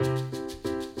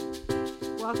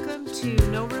Welcome to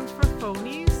No Room for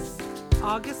Phonies,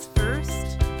 August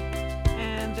 1st.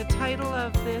 And the title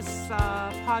of this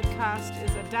podcast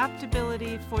is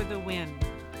Adaptability for the Win.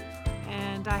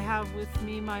 And I have with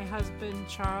me my husband,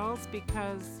 Charles,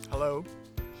 because Hello.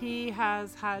 he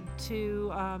has had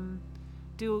to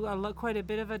do quite a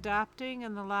bit of adapting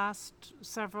in the last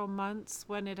several months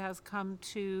when it has come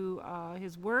to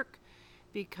his work,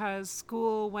 because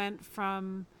school went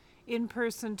from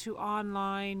in-person to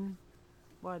online,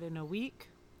 in a week?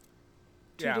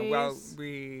 2 days? Well,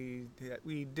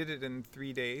 we did it in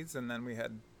 3 days, and then we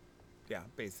had,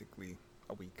 basically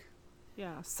a week.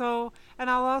 Yeah, so,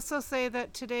 and I'll also say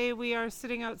that today we are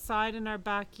sitting outside in our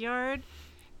backyard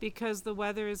because the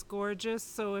weather is gorgeous,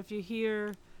 so if you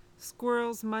hear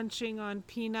squirrels munching on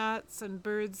peanuts and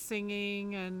birds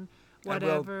singing and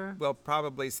whatever. We'll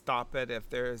probably stop it if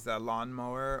there's a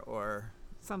lawnmower or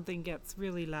something gets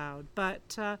really loud.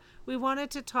 But we wanted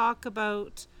to talk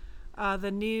about the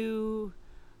new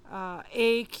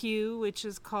AQ, which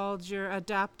is called your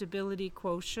adaptability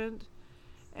quotient.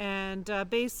 And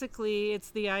basically it's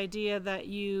the idea that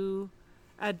you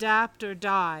adapt or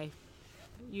die.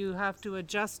 You have to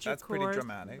adjust your That's course. pretty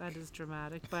dramatic. That is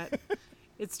dramatic, but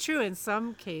it's true in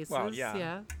some cases. Well,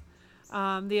 yeah.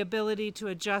 The ability to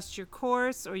adjust your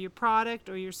course or your product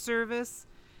or your service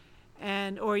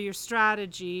or your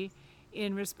strategy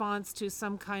in response to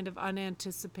some kind of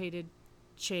unanticipated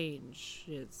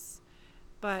changes.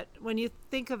 But when you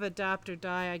think of adapt or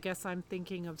die, I guess I'm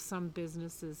thinking of some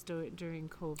businesses during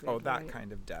COVID. Oh, that right?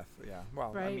 kind of death, yeah.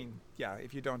 Well, right? I mean,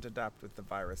 if you don't adapt with the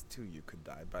virus too, you could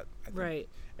die. But I think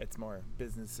it's more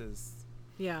businesses.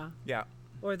 Yeah. Yeah.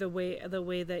 Or the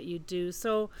way that you do.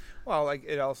 So. Well, like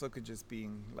it also could just be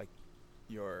like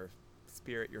your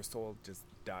spirit, your soul just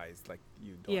dies. Like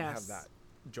you don't have that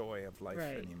joy of life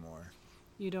anymore.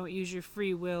 You don't use your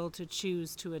free will to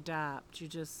choose to adapt. You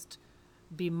just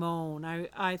bemoan.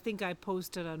 I think I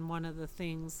posted on one of the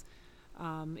things.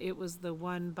 It was the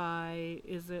one by,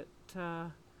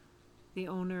 the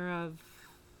owner of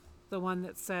the one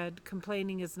that said,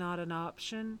 complaining is not an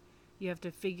option. You have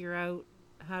to figure out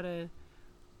how to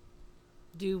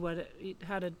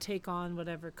how to take on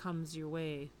whatever comes your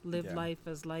way. Live life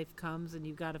as life comes, and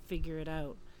you've got to figure it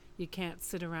out. You can't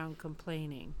sit around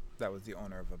complaining. That was the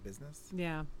owner of a business?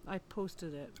 Yeah, I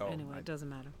posted it. Anyway, it doesn't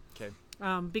matter. Okay.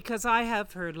 Because I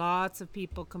have heard lots of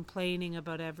people complaining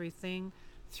about everything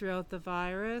throughout the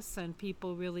virus, and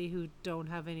people really who don't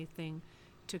have anything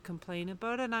to complain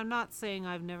about. And I'm not saying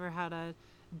I've never had a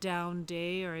down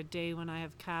day or a day when I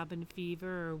have cabin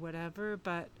fever or whatever,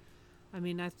 but I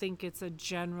mean, I think it's a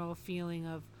general feeling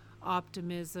of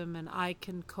optimism, and I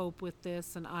can cope with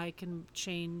this, and I can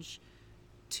change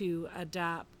to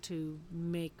adapt to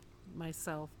make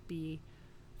myself be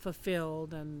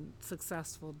fulfilled and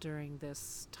successful during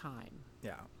this time.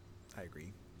 Yeah, I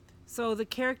agree. So the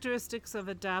characteristics of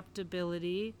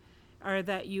adaptability are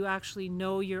that you actually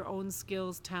know your own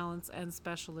skills, talents, and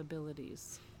special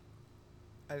abilities.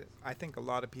 I think a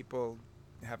lot of people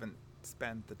haven't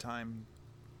spent the time,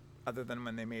 other than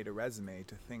when they made a resume,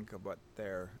 to think of what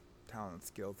their talents,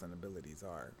 skills, and abilities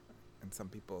are. And some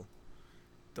people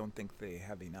don't think they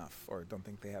have enough or don't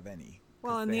think they have any.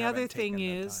 Well, and the other thing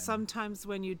is, sometimes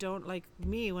when you don't, like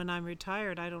me, when I'm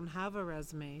retired, I don't have a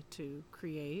resume to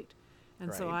create.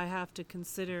 And so I have to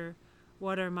consider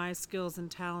what are my skills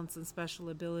and talents and special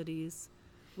abilities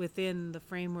within the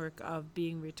framework of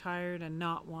being retired and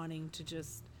not wanting to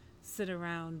just sit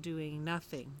around doing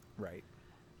nothing. Right.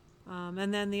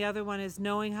 And then the other one is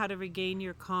knowing how to regain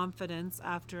your confidence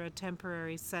after a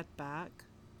temporary setback,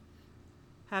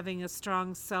 having a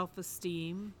strong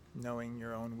self-esteem. Knowing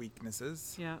your own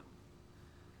weaknesses. Yeah.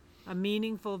 A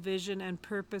meaningful vision and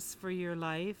purpose for your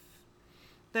life.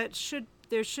 There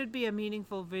should be a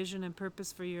meaningful vision and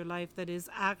purpose for your life that is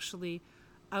actually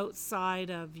outside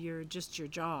of your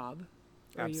job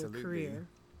or your career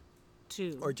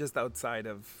too. Or just outside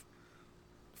of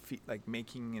like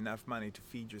making enough money to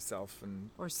feed yourself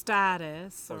or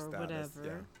status,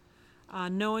 whatever. Yeah.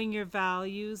 Knowing your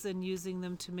values and using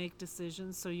them to make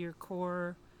decisions. So your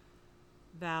core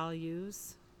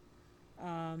values.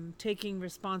 Taking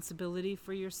responsibility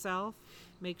for yourself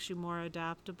makes you more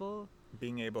adaptable.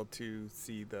 Being able to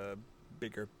see the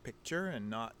bigger picture and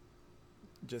not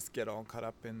just get all caught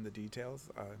up in the details.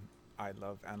 I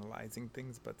love analyzing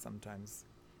things, but sometimes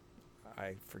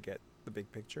I forget the big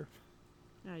picture.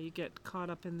 Yeah, you get caught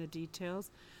up in the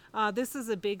details. This is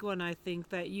a big one, I think,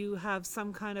 that you have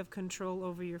some kind of control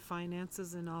over your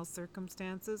finances in all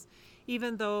circumstances,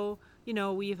 even though,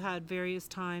 we've had various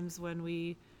times when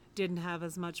we didn't have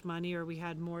as much money, or we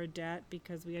had more debt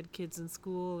because we had kids in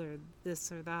school, or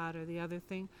this or that or the other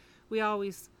thing, we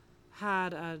always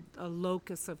had a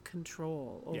locus of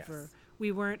control over. Yes.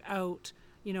 We weren't out,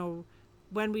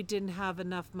 when we didn't have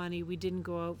enough money, we didn't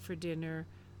go out for dinner.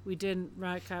 We didn't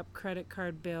rack up credit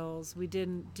card bills. We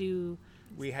didn't do.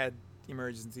 We had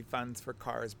emergency funds for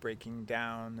cars breaking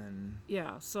down, and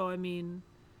Yeah, so I mean,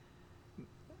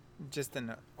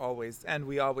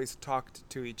 we always talked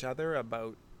to each other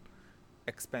about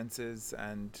expenses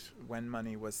and when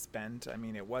money was spent. I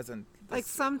mean, it wasn't like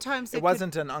sometimes it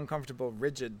wasn't an uncomfortable,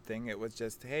 rigid thing. It was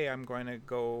just, hey, I'm going to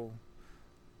go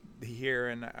here,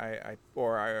 and I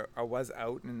was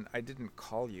out and I didn't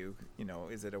call you.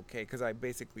 Is it okay? Because I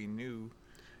basically knew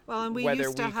Well, and we whether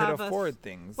used to we have could afford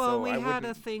things. Well, so we I had a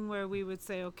wouldn't- thing where we would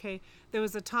say, okay, there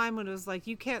was a time when it was like,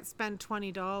 you can't spend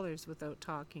 $20 without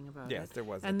talking about Yes, it. there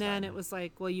was. And then time. it was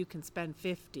like, well, you can spend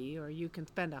 50 or you can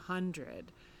spend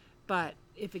 100, but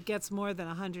if it gets more than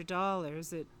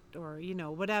 $100,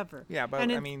 whatever. Yeah, but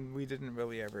and I mean, we didn't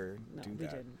really ever No, do we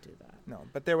that. didn't do that. No,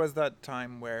 but there was that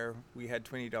time where we had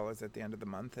 $20 at the end of the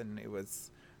month, and it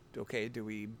was, okay, do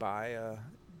we buy a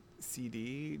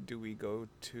CD? Do we go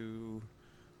to,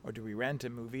 or do we rent a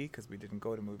movie because we didn't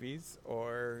go to movies?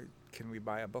 Or can we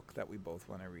buy a book that we both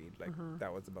want to read? Like,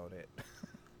 that was about it.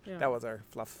 Yeah. That was our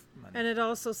fluff money. And it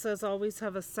also says always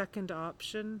have a second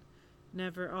option.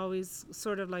 Never always,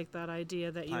 sort of like that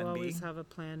idea that Plan you always B. have a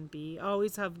plan B.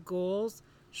 Always have goals,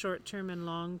 short term and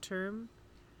long term.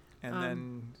 And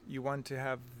then you want to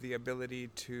have the ability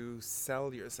to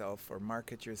sell yourself or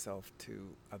market yourself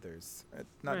to others.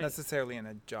 Not Right. necessarily in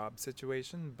a job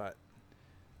situation, but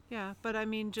Yeah, but I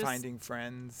mean, just finding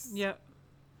friends. yeah,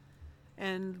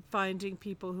 and finding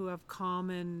people who have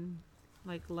common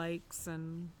likes,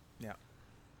 and Yeah.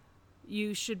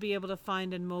 you should be able to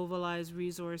find and mobilize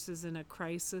resources in a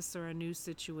crisis or a new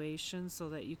situation so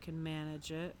that you can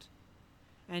manage it.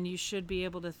 And you should be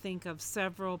able to think of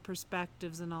several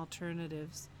perspectives and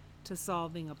alternatives to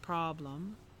solving a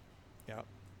problem. Yeah.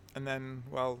 And then,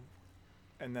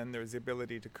 there's the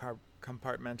ability to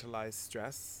compartmentalize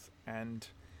stress. And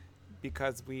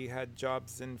because we had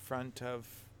jobs in front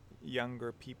of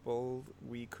younger people,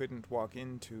 we couldn't walk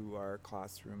into our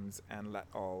classrooms and let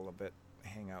all of it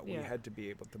hang out. Yeah. We had to be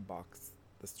able to box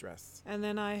the stress. And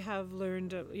then I have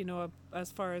learned,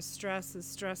 as far as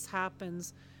stress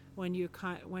happens when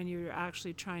you're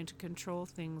actually trying to control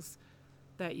things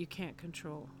that you can't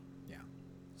control. Yeah.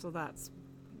 So that's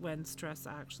when stress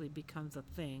actually becomes a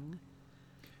thing.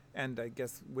 And I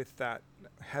guess with that,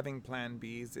 having plan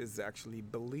Bs is actually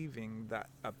believing that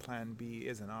a plan B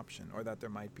is an option, or that there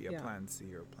might be a Yeah. plan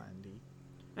C or plan D.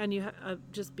 And you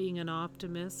just being an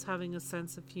optimist, having a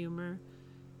sense of humor,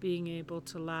 being able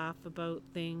to laugh about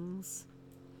things.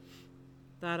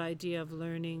 That idea of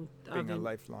learning. Being a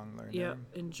lifelong learner. Yeah,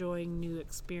 enjoying new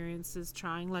experiences,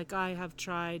 trying. Like I have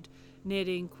tried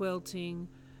knitting, quilting,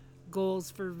 goals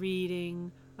for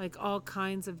reading, like all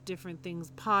kinds of different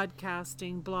things,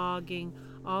 podcasting, blogging,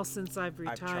 all since I've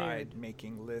retired. I've tried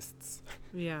making lists.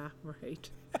 Yeah, right.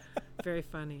 Very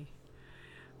funny.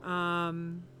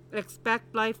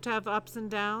 Expect life to have ups and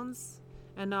downs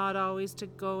and not always to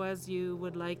go as you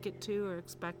would like it to or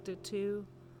expect it to.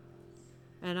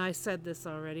 And I said this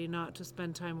already, not to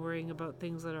spend time worrying about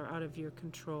things that are out of your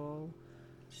control.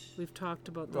 We've talked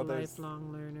about the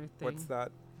lifelong learner thing. What's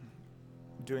that?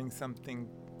 Doing something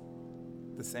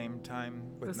the same time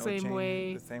with The no same change.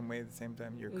 way The same way, the same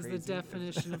time. You're is crazy. the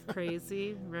definition of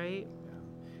crazy, right?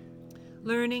 Yeah.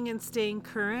 Learning and staying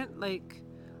current, like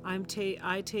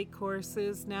I take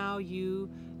courses now. You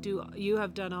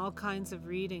have done all kinds of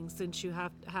reading since you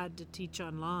have had to teach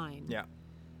online. Yeah.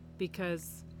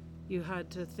 Because you had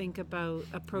to think about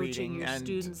approaching Reading your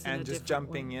students in a and just different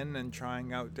jumping way. in and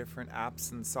trying out different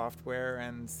apps and software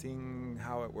and seeing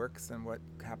how it works and what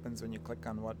happens when you click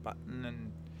on what button,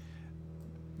 and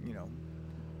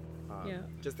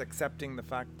just accepting the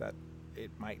fact that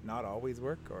it might not always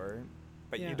work,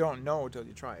 but Yeah. you don't know till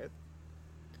you try it.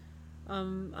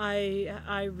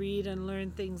 I read and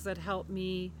learn things that help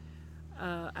me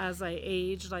as I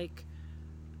age. Like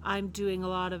I'm doing a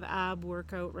lot of ab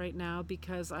workout right now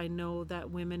because I know that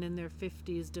women in their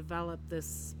 50s develop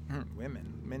this.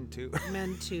 Men too.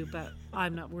 Men too, but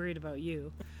I'm not worried about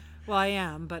you. Well, I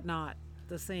am, but not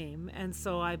the same. And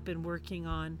so I've been working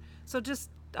on just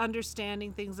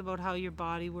understanding things about how your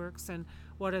body works and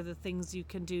what are the things you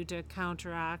can do to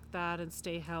counteract that and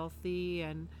stay healthy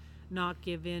and not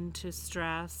give in to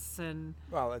stress. And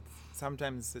Well,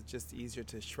 sometimes it's just easier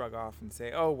to shrug off and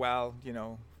say, oh, well,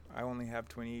 I only have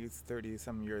 20, 30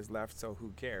 some years left, so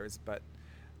who cares? But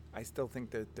I still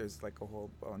think that there's like a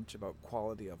whole bunch about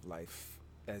quality of life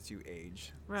as you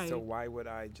age. Right. So why would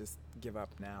I just give up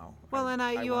now? Well, and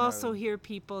you wanna, also hear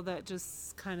people that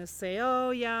just kind of say,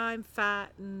 "Oh, yeah, I'm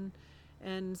fat and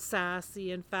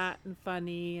sassy and fat and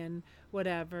funny and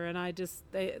whatever." And I just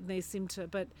they seem to,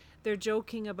 but they're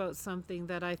joking about something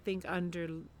that I think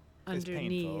underneath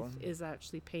painful. is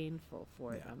actually painful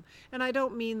for Yeah. them. And I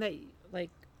don't mean that,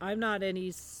 like, I'm not any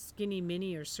skinny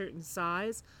mini or certain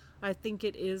size. I think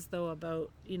it is, though,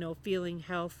 about, feeling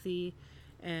healthy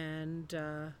and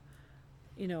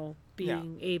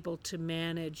being able to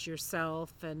manage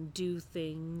yourself and do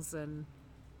things, and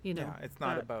Yeah, it's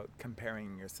not that- about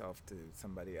comparing yourself to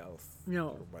somebody else No.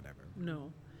 or whatever.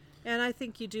 No. And I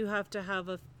think you do have to have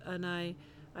an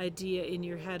idea in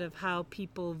your head of how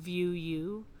people view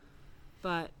you.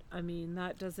 But, I mean,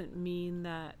 that doesn't mean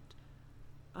that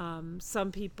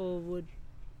some people would,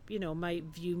 might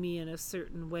view me in a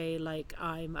certain way, like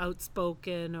I'm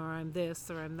outspoken or I'm this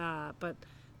or I'm that. But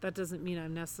that doesn't mean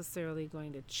I'm necessarily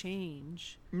going to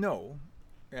change. No.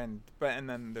 And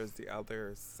then there's the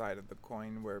other side of the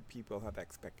coin where people have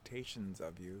expectations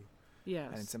of you. Yes.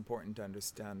 And it's important to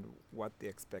understand what the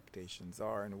expectations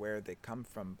are and where they come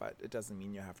from, but it doesn't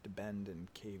mean you have to bend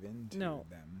and cave into No.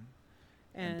 them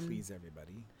and please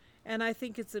everybody. And I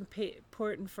think it's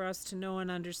important for us to know and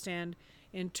understand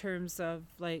in terms of,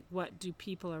 like, what do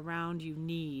people around you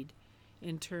need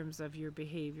in terms of your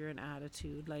behavior and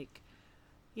attitude. Like,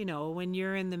 when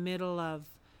you're in the middle of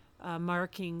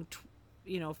marking,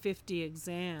 50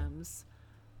 exams,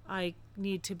 I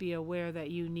need to be aware that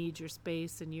you need your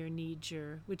space and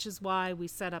which is why we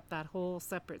set up that whole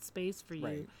separate space for you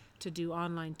Right. to do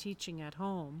online teaching at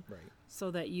home. Right. So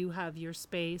that you have your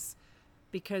space,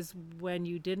 because when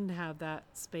you didn't have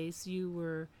that space, you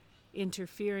were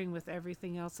interfering with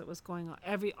everything else that was going on.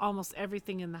 Almost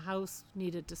everything in the house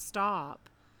needed to stop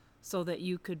so that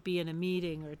you could be in a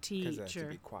meeting or teach. Because it has to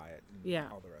be quiet and Yeah.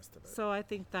 all the rest of it. So I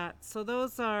think so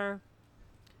those are,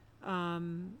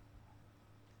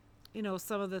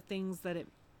 some of the things that it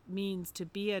means to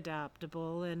be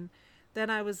adaptable. And then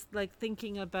I was, like,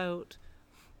 thinking about,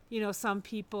 some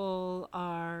people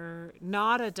are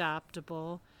not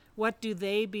adaptable. What do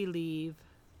they believe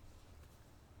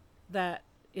that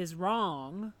is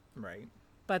wrong, Right.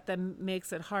 but then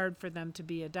makes it hard for them to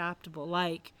be adaptable?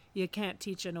 Like, you can't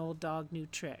teach an old dog new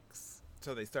tricks.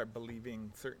 So they start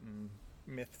believing certain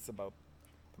myths about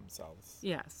themselves.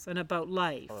 Yes, and about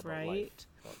life, Or about right?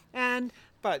 life. And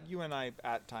But you and I,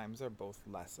 at times, are both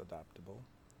less adaptable.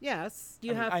 yes,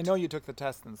 I know you took the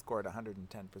test and scored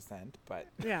 110%, but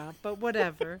Yeah, but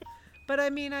whatever. But I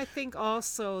mean, I think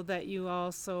also that you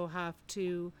also have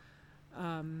to,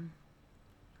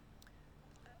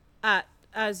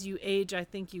 as you age, I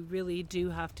think you really do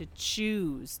have to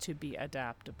choose to be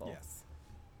adaptable. yes.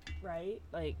 Right?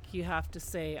 Like, you have to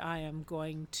say, I am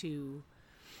going to,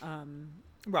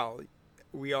 Well,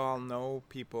 we all know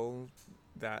people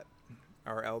that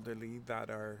are elderly that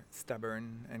are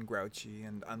stubborn and grouchy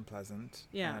and unpleasant.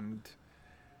 Yeah. And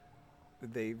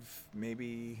they've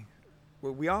maybe,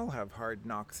 well, we all have hard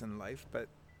knocks in life, but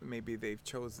maybe they've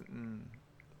chosen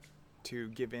to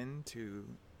give in to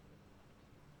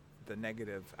the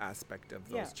negative aspect of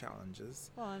those Yeah. challenges.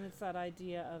 well, and it's that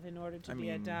idea of, in order to I be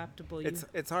mean, adaptable,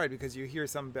 It's hard because you hear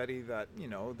somebody that,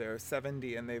 they're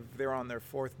 70 and they're on their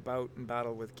fourth bout in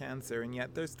battle with cancer, and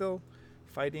yet they're still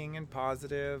fighting and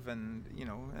positive, and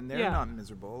and they're Yeah. not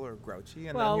miserable or grouchy.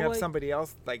 And Well, then you have like- somebody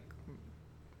else, like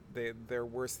their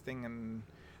worst thing in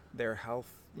their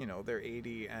health, they're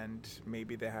 80 and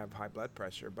maybe they have high blood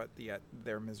pressure, but yet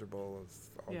they're miserable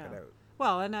as all Yeah. get out.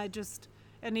 Well,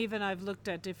 and even I've looked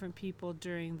at different people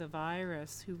during the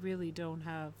virus who really don't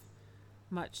have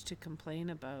much to complain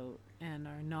about and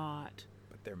are not,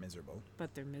 But they're miserable.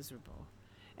 but they're miserable.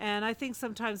 And I think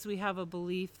sometimes we have a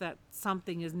belief that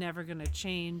something is never going to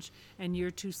change and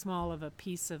you're too small of a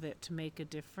piece of it to make a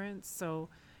difference. So,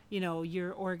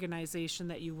 your organization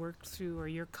that you work through, or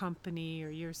your company, or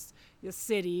your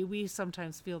city, we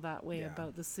sometimes feel that way Yeah.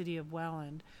 about the city of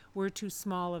Welland. We're too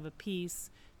small of a piece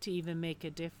to even make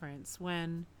a difference,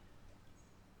 when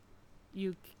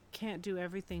you can't do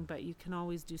everything, but you can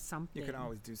always do something. You can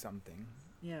always do something.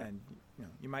 Yeah. And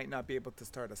you might not be able to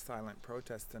start a silent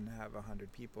protest and have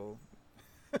 100 people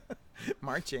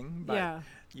marching, but Yeah.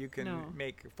 you can No.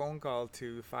 make a phone call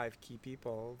to 5 key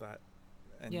people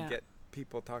and Yeah. get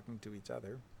people talking to each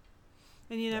other.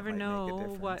 And you That never might make a know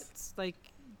difference. what's,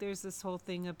 like, there's this whole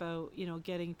thing about,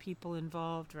 getting people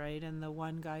involved, right? And the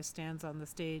one guy stands on the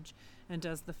stage and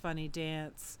does the funny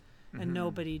dance and Mhm.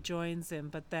 nobody joins him,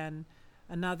 but then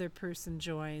another person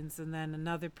joins, and then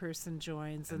another person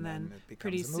joins, and then it becomes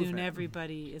pretty a soon movement.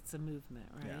 everybody, it's a movement,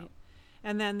 right? Yeah.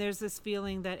 And then there's this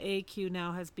feeling that AQ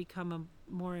now has become a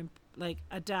more like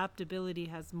adaptability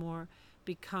has more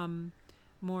become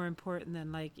more important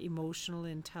than like emotional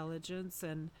intelligence,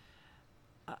 and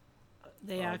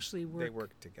they Well, actually they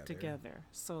work together.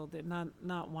 So that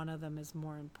not one of them is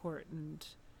more important,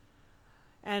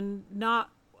 and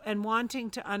not and wanting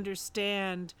to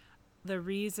understand the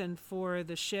reason for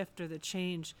the shift or the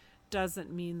change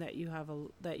doesn't mean that you have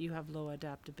low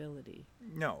adaptability.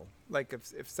 No, like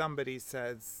if somebody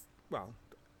says, well,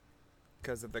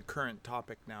 because of the current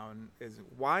topic now, and is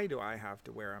why do I have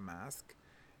to wear a mask?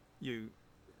 You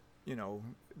know,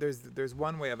 there's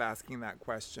one way of asking that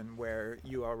question where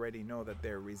you already know that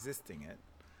they're resisting it,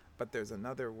 but there's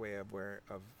another way of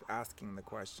asking the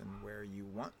question where you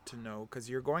want to know, because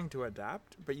you're going to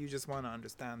adapt, but you just want to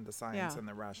understand the science and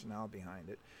the rationale behind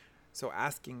it. So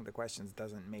asking the questions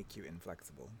doesn't make you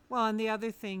inflexible. Well, and the other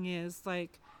thing is,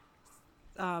 like,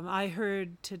 I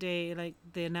heard today, like,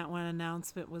 one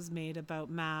announcement was made about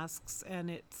masks,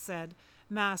 and it said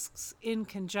masks in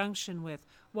conjunction with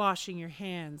washing your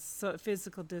hands. So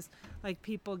like,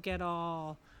 people get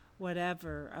all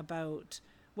whatever about,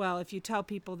 well, if you tell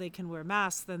people they can wear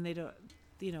masks, then they don't,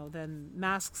 then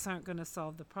masks aren't going to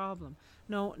solve the problem.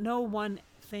 No one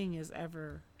thing is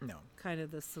ever kind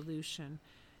of the solution.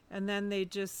 And then they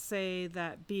just say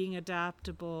that being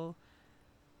adaptable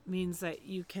means that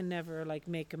you can never like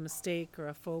make a mistake or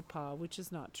a faux pas, which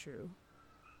is not true.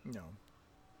 No.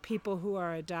 People who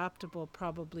are adaptable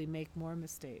probably make more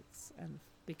mistakes, and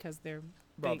because they're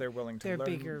willing to they're learn.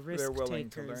 bigger risk They're willing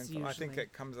takers, to learn. usually. I think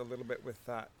it comes a little bit with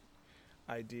that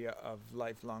idea of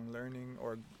lifelong learning,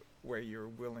 or where you're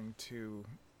willing to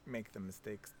make the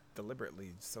mistakes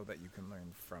deliberately so that you can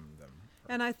learn from them.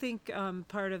 And I think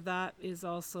part of that is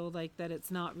also like that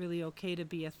it's not really okay to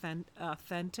be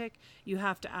authentic. You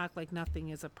have to act like nothing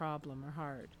is a problem or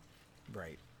hard.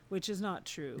 Right. Which is not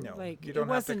true. No, like, you don't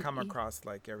have to come across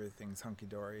like everything's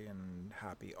hunky-dory and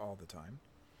happy all the time.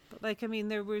 But like, I mean,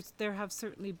 there have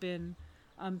certainly been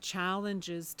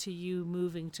challenges to you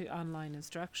moving to online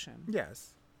instruction.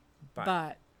 Yes.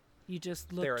 But you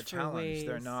just look for ways. They're a challenge.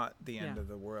 They're not the end of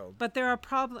the world. But there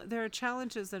are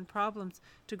challenges and problems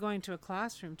to going to a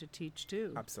classroom to teach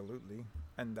too. Absolutely.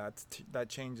 And that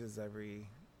changes every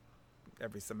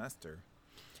semester.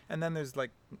 And then there's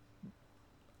like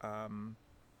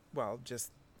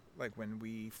just like when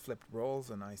we flipped roles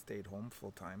and I stayed home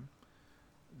full time,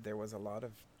 there was a lot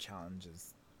of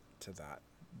challenges to that,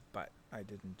 but I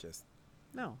didn't just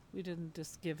we didn't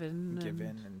just give in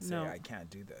and say I can't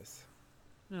do this.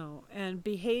 No, and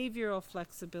behavioral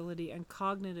flexibility and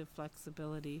cognitive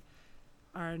flexibility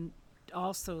are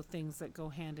also things that go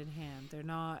hand in hand. They're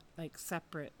not like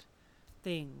separate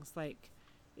things. Like,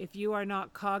 if you are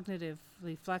not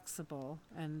cognitively flexible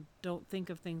and don't think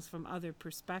of things from other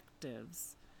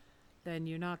perspectives, then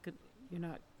you're not going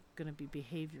to be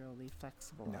behaviorally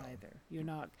flexible either. You're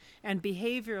not. And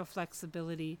behavioral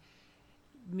flexibility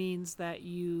means that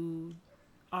you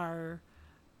are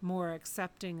more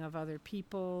accepting of other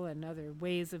people and other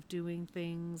ways of doing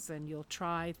things, and you'll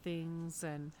try things,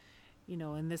 and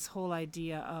and this whole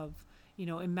idea of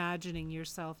imagining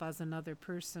yourself as another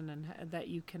person, and that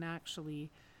you can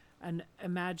actually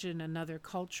imagine another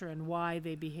culture and why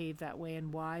they behave that way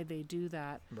and why they do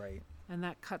that. Right. And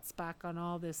that cuts back on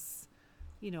all this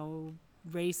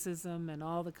racism and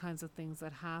all the kinds of things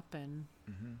that happen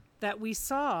that we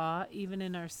saw even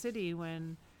in our city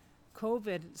when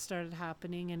COVID started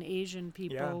happening and Asian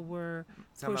people were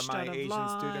pushed out of line. Some of my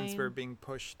Asian students were being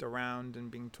pushed around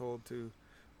and being told to,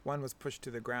 one was pushed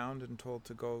to the ground and told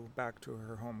to go back to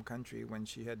her home country when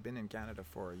she had been in Canada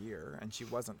for a year, and she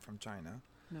wasn't from China.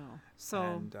 No. So,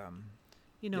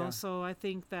 and, so I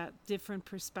think that different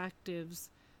perspectives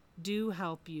do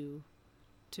help you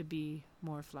to be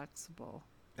more flexible.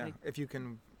 Yeah, like, if you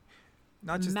can...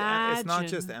 it's not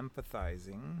just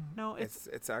empathizing. No,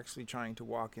 it's actually trying to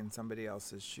walk in somebody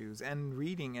else's shoes and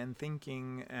reading and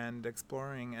thinking and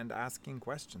exploring and asking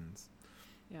questions.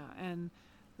 Yeah, and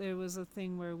there was a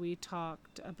thing where we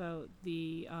talked about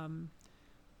the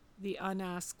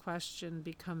unasked question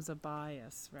becomes a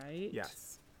bias, right?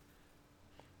 Yes.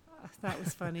 That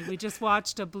was funny. We just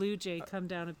watched a blue jay come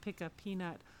down and pick a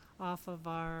peanut off of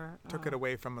our took it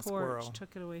away from a porch, squirrel.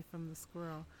 Took it away from the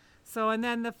squirrel. So, and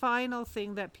then the final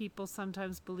thing that people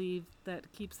sometimes believe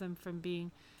that keeps them from being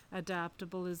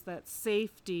adaptable is that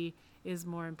safety is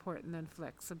more important than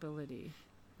flexibility.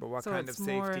 But what kind of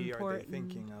safety are they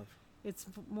thinking of? it's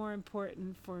more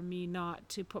important for me not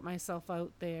to put myself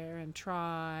out there and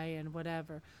try and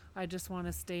whatever. I just want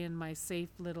to stay in my safe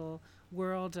little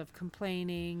world of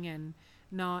complaining and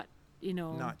not,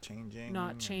 Not changing.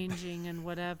 not changing and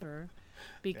whatever,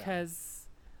 because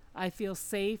I feel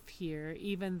safe here,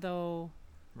 even though,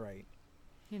 Right.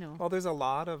 you know, Well, there's a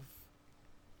lot of,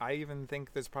 I even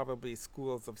think there's probably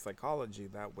schools of psychology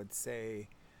that would say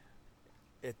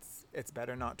it's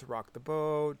better not to rock the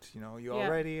boat. You know, you Yeah.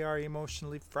 already are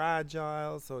emotionally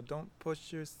fragile, so don't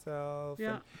push yourself.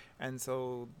 Yeah. And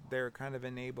so they're kind of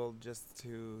enabled just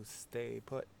to stay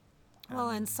put. well,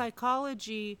 and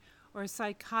psychology or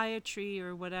psychiatry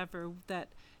or whatever that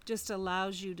just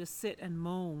allows you to sit and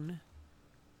moan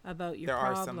about your there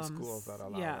problems. are some schools that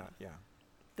allow yeah, that. Yeah.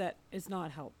 that is not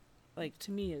help. Like,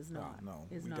 to me, is Well, not no,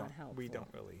 is we not don't. helpful. We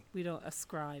don't really. We don't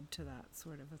ascribe to that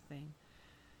sort of a thing.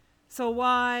 So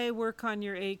why work on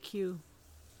your AQ?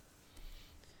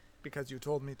 Because you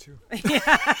told me to.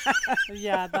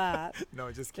 Yeah, that. No,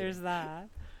 just kidding. There's that.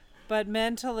 But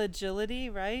mental agility,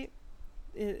 right?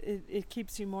 It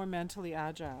keeps you more mentally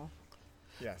agile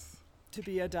Yes. to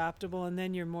be adaptable, and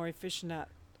then you're more efficient at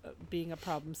being a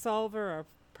problem solver or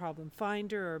problem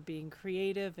finder or being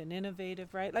creative and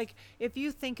innovative, right? Like, if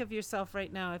you think of yourself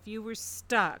right now, if you were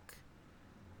stuck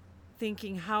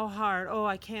thinking how hard, oh,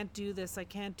 I can't do this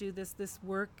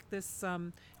work, this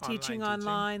teaching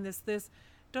online, this,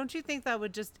 don't you think that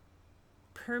would just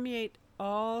permeate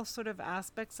all sort of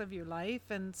aspects of your life?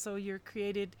 And so your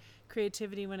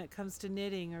creativity when it comes to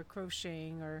knitting or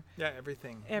crocheting or Yeah,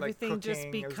 everything. Everything like just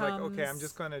cooking, it's like, okay, I'm becomes-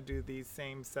 just going to do these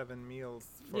same 7 meals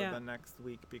for Yeah. the next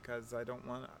week because I don't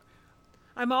want to.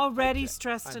 I'm already Okay,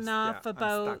 stressed I'm enough I'm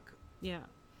about stuck. yeah.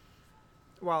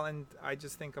 Well, and I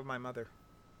just think of my mother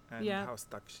and Yeah. how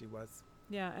stuck she was.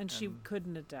 Yeah, and she And-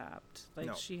 couldn't adapt. Like,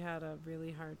 No. she had a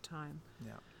really hard time.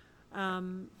 Yeah.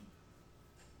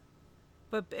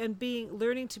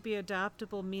 Learning to be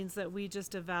adaptable means that we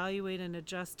just evaluate and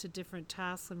adjust to different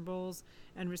tasks and roles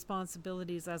and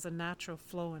responsibilities as a natural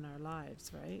flow in our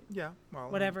lives, right? Yeah.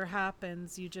 Well, Whatever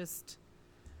happens, you just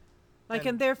And-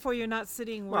 and therefore you're not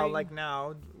sitting Well, worrying. like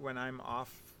now when I'm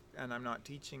off and I'm not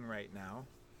teaching right now,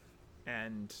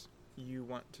 and you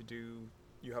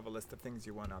have a list of things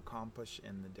you want to accomplish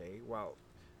in the day. Well,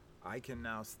 I can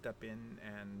now step in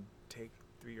and take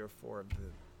 3 or 4 of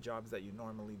the jobs that you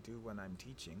normally do when I'm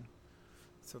teaching,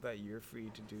 so that you're free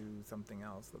to do something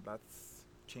else. So that's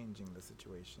changing the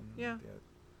situation. Yeah.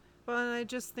 Well, and I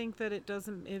just think that it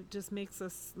just makes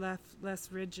us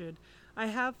less rigid. I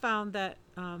have found that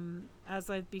as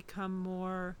I've become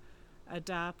more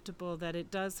adaptable, that it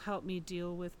does help me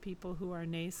deal with people who are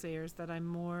naysayers, that I'm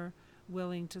more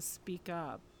willing to speak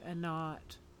up and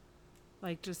not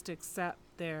like just accept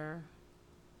their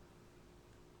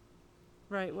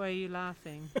right. Why are you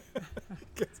laughing?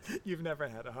 You've never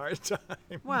had a hard time.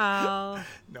 Well,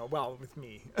 No, well, with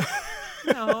me.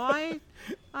 no, I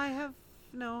have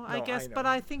no, I No, guess, I but know.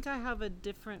 I think I have a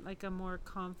different, like a more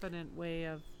confident way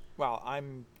of Well,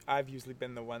 I've usually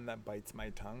been the one that bites my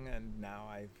tongue, and now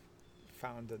I've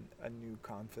found a new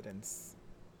confidence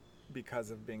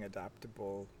because of being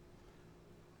adaptable.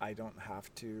 I don't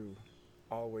have to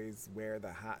always wear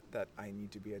the hat that I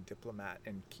need to be a diplomat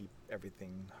and keep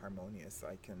everything harmonious.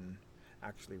 I can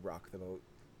actually rock the boat,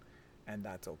 and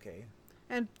that's okay.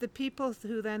 And the people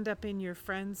who end up in your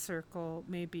friend circle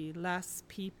may be less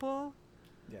people,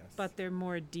 Yes. but they're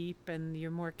more deep and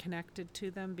you're more connected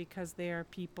to them because they are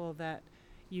people that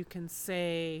you can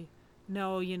say,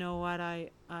 no, you know what,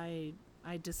 I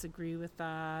disagree with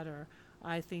that, or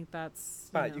I think that's.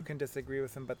 But you can disagree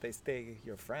with them, but they stay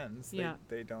your friends. Yeah.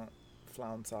 They don't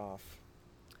flounce off.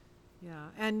 Yeah,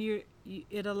 and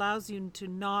it allows you to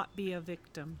not be a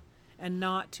victim and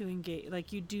not to engage.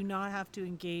 Like, you do not have to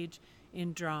engage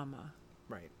in drama.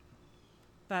 Right.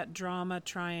 That drama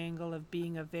triangle of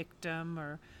being a victim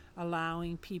or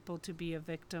allowing people to be a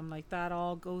victim, like that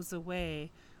all goes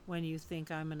away when you think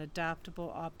I'm an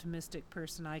adaptable, optimistic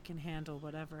person. I can handle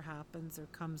whatever happens or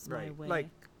comes my Right. way. Like,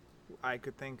 I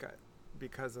could think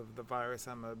because of the virus,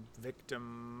 I'm a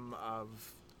victim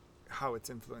of how it's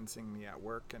influencing me at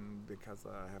work, and because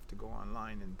I have to go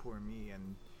online, and poor me,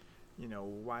 and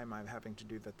why am I having to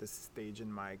do that this stage in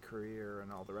my career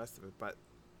and all the rest of it. But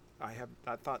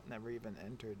that thought never even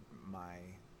entered my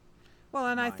well,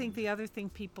 and I think mind. the other thing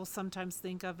people sometimes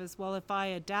think of is, well, if I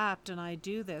adapt and I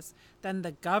do this, then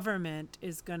the government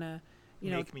is going to,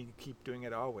 make me keep doing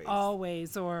it always.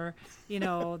 always, or,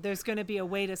 there's going to be a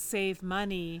way to save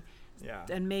money Yeah.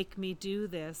 and make me do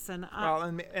this. And Well,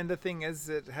 and the thing is,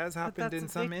 it has happened that's in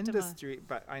some victimi- industry.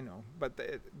 But I know, but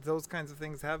those kinds of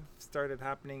things have started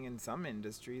happening in some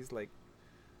industries. Like,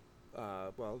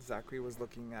 Zachary was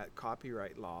looking at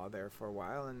copyright law there for a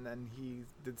while, and then he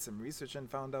did some research and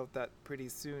found out that pretty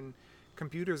soon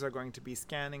computers are going to be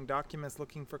scanning documents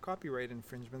looking for copyright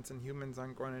infringements, and humans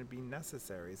aren't going to be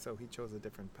necessary. So he chose a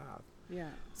different path. Yeah.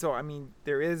 So, I mean,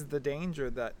 there is the danger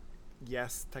that,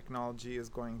 yes, technology is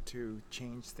going to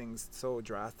change things so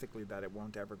drastically that it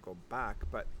won't ever go back.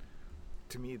 But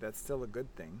to me, that's still a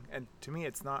good thing. And to me,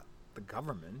 it's not the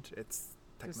government. It's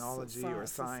technology or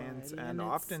science, society, and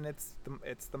often it's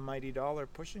the mighty dollar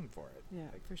pushing for it. Yeah,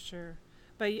 for sure.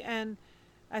 And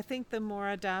I think the more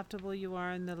adaptable you are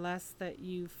and the less that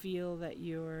you feel that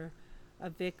you're a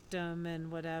victim and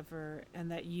whatever,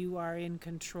 and that you are in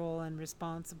control and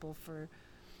responsible for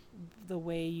the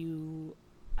way you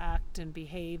act and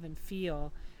behave and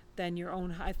feel, then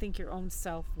I think your own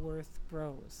self-worth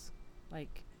grows.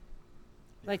 Like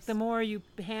the more you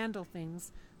handle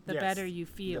things, the better you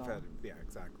feel. Yeah,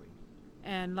 exactly.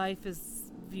 And life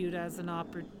is viewed as an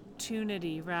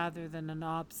opportunity rather than an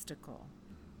obstacle.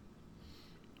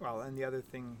 Well, and the other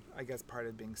thing, I guess part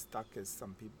of being stuck is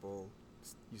some people,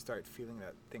 you start feeling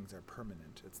that things are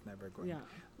permanent. It's never going. Yeah.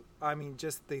 I mean,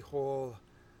 just the whole,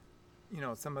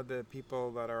 some of the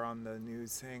people that are on the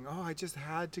news saying, "Oh, I just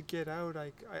had to get out.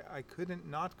 I couldn't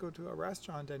not go to a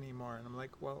restaurant anymore." And I'm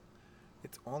like, well,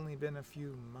 it's only been a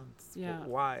few months. Yeah. But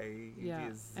why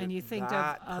is and you think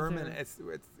that of permanent?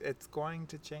 It's going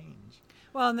to change.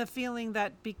 Well, and the feeling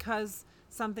that because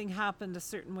something happened a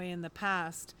certain way in the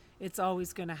past, it's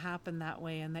always going to happen that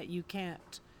way, and that you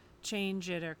can't change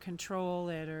it or control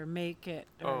it or make it.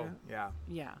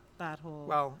 Yeah, that whole.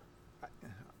 Well,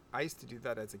 I used to do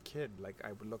that as a kid. Like,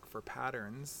 I would look for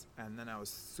patterns, and then I was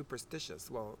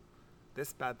superstitious. Well,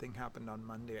 this bad thing happened on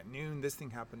Monday at noon. This thing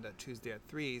happened at Tuesday at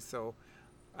 3. So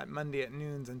at Monday at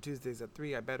noons and Tuesdays at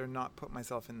 3, I better not put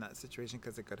myself in that situation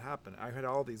because it could happen. I had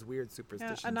all these weird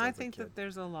superstitions. Yeah, and I think as a kid. that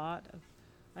there's a lot of.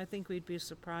 I think we'd be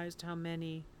surprised how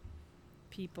many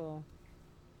people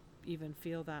even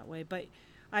feel that way. But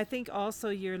I think also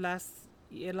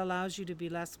it allows you to be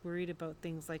less worried about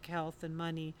things like health and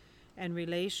money and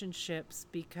relationships,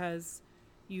 because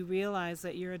you realize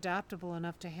that you're adaptable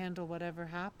enough to handle whatever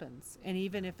happens. And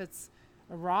even if it's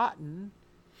rotten,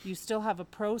 you still have a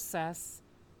process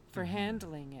for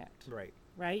handling it. Right.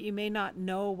 Right? You may not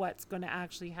know what's going to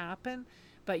actually happen,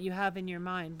 but you have in your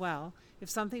mind, well, if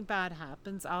something bad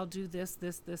happens, I'll do this,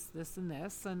 and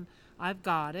this, and I've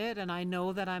got it, and I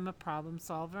know that I'm a problem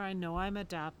solver. I know I'm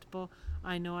adaptable.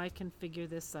 I know I can figure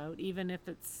this out, even if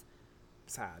it's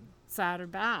sad or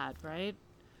bad, right?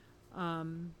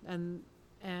 And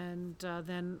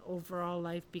then overall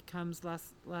life becomes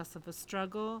less of a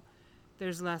struggle.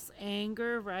 There's less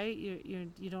anger, right?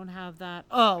 You don't have that,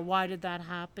 oh, why did that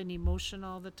happen, emotion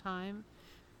all the time.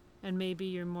 And maybe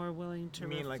you're more willing to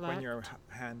reflect. You mean like when your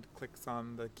hand clicks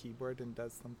on the keyboard and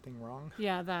does something wrong?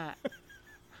 Yeah, that.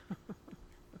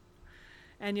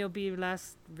 And you'll be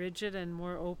less rigid and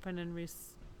more open and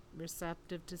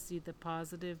receptive to see the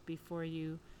positive before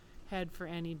you head for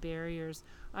any barriers.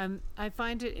 I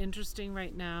find it interesting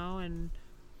right now, and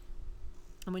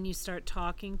when you start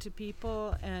talking to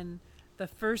people, and the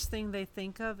first thing they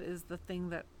think of is the thing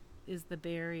that is the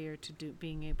barrier to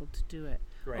being able to do it.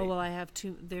 Right. Oh, well, I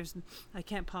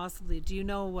can't possibly. Do you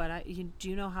know do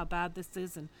you know how bad this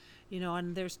is? And,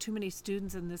 and there's too many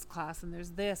students in this class, and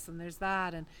there's this and there's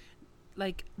that. And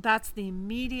like, that's the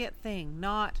immediate thing,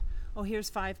 not, oh, here's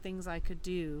 5 things I could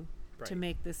do to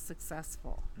make this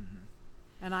successful. Mm-hmm.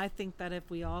 And I think that if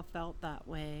we all felt that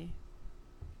way,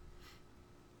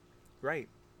 right.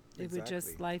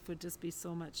 Exactly. Life would just be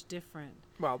so much different.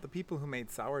 Well, the people who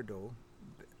made sourdough,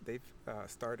 they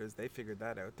figured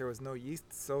that out. There was no yeast,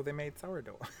 so they made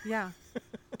sourdough. Yeah,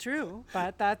 true.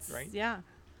 But that's right. Yeah.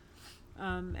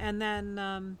 And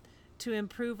then to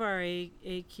improve our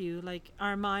AQ, like,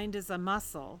 our mind is a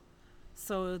muscle,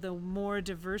 so the more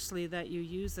diversely that you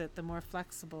use it, the more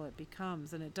flexible it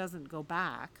becomes, and it doesn't go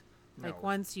back. No. Like,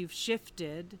 once you've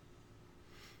shifted,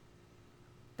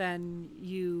 then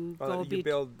your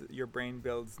brain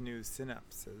builds new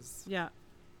synapses. Yeah.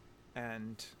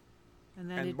 And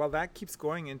while that keeps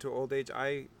going into old age,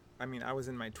 I was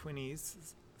in my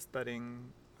 20s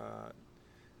studying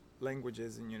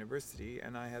languages in university,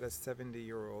 and I had a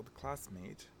 70-year-old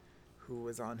classmate who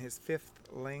was on his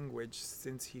 5th language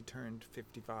since he turned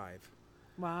 55.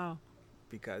 Wow.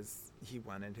 Because he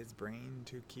wanted his brain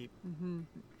to keep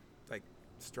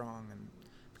strong. And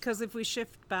because if we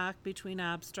shift back between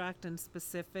abstract and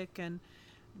specific, and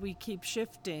we keep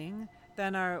shifting,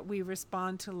 then we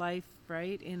respond to life,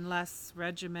 right, in less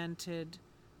regimented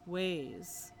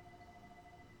ways.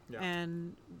 Yeah.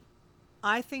 And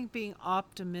I think being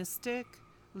optimistic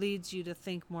leads you to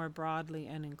think more broadly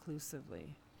and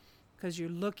inclusively, because you're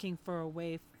looking for a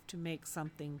way to make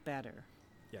something better.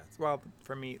 Yes. Well,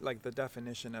 for me, like the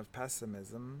definition of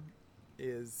pessimism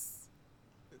is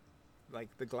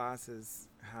like the glass is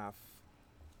half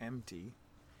empty,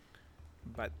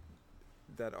 but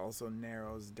that also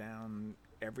narrows down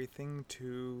everything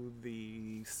to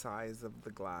the size of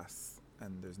the glass,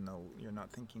 and you're not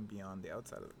thinking beyond the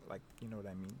outside of it. Like, you know what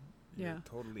I mean? Yeah. You're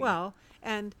totally. Well,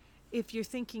 and if you're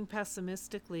thinking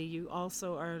pessimistically, you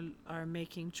also are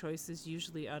making choices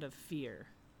usually out of fear,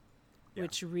 Yeah.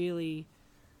 which really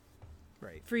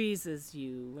Right. freezes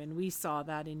you. And we saw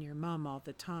that in your mom all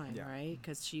the time, Yeah. right?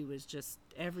 Because she was just,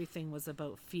 everything was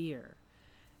about fear.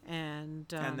 And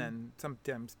then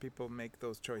sometimes people make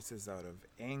those choices out of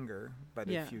anger, but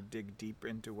Yeah. if you dig deeper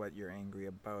into what you're angry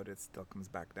about, it still comes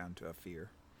back down to a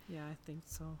fear. yeah, I think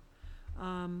so.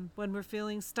 When we're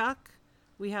feeling stuck,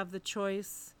 we have the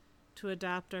choice to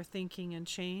adapt our thinking and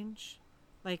change.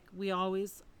 Like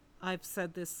I've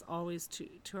said this always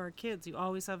to our kids, you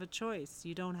always have a choice.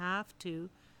 You don't have to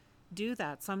do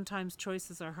that. Sometimes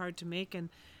choices are hard to make, and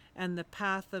the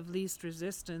path of least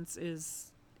resistance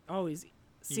is always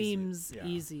seems yeah.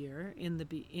 easier in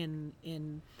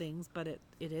things, but it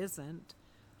isn't.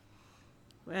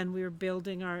 And we're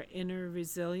building our inner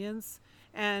resilience.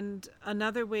 And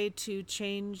another way to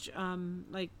change,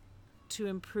 to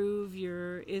improve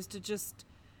is to just,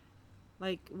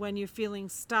 like, when you're feeling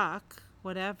stuck,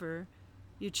 whatever,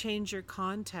 you change your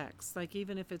context. Like,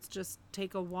 even if it's just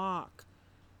take a walk,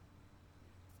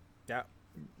 Yeah.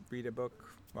 Read a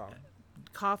book. Well,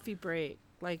 coffee break,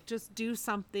 like, just do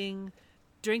something,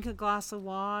 drink a glass of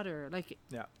water, like,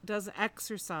 yeah. does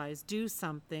exercise, do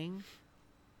something.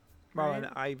 Well, Right.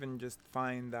 and I even just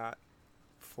find that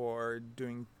for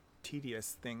doing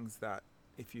tedious things, that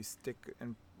if you stick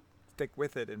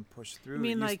with it and push through, You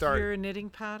mean you like start. your knitting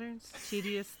patterns,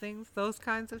 tedious things, those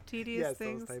kinds of tedious Yes,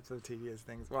 things? those types of tedious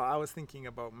things. Well, I was thinking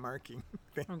about marking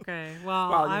things Okay. Well,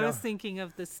 Well, you I know. was thinking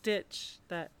of the stitch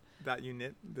that that you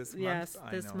knit this yes, month.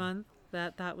 I this know. month.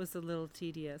 That was a little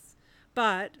tedious.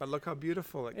 But But look how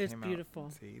beautiful it It's came beautiful.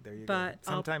 out. See, there you but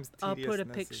go. Sometimes I'll put a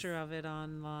tediousness picture is, of it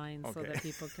online so Okay. that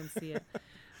people can see it.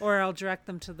 Or I'll direct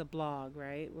them to the blog,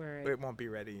 right? Where It won't be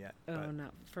ready yet. but,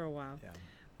 not for a while. yeah.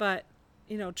 But,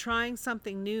 trying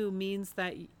something new means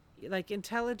that like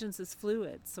intelligence is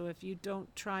fluid. So if you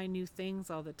don't try new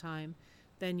things all the time,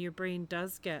 then your brain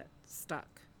does get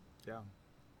stuck. Yeah.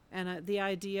 And the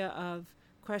idea of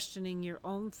questioning your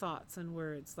own thoughts and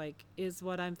words, like, is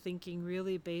what I'm thinking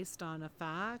really based on a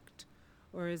fact,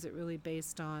 or is it really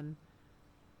based on,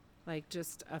 like,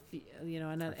 just and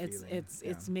it's feeling,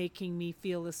 it's making me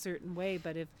feel a certain way.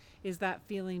 But is that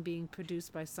feeling being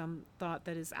produced by some thought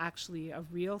that is actually a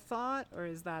real thought, or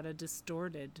is that a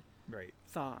distorted Right.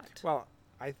 thought? Well,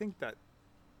 I think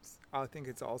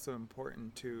it's also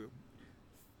important to,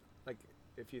 like,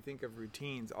 if you think of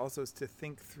routines, also is to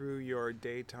think through your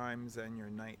daytimes and your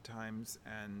night times,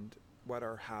 and what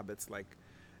are habits, like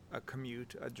a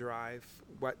commute, a drive,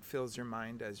 what fills your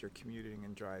mind as you're commuting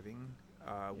and driving,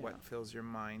 what fills your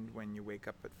mind when you wake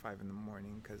up at 5 in the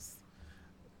morning, because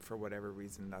for whatever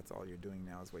reason that's all you're doing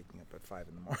now is waking up at 5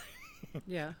 in the morning.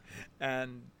 Yeah.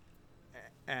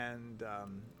 and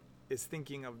is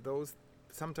thinking of those.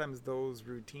 Sometimes those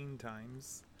routine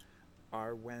times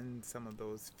are when some of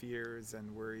those fears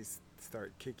and worries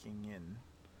start kicking in,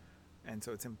 and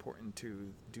so it's important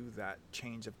to do that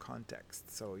change of context.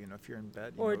 So if you're in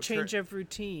bed, Or change of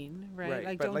routine, right? Right,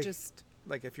 Like, but don't like- just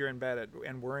like if you're in bed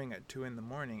and worrying at 2 in the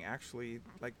morning, actually,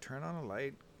 like, turn on a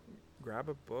light, grab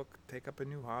a book, take up a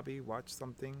new hobby, watch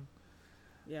something,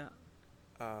 yeah,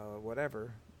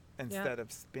 whatever, instead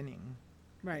of spinning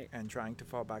right. and trying to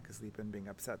fall back asleep and being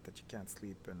upset that you can't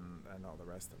sleep and all the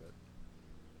rest of it.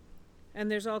 And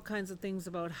there's all kinds of things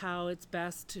about how it's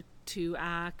best to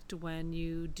act when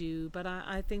you do. But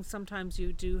I think sometimes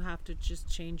you do have to just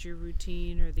change your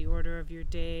routine or the order of your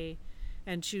day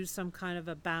and choose some kind of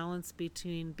a balance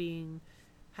between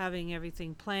having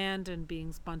everything planned and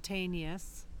being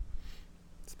spontaneous.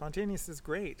 Spontaneous is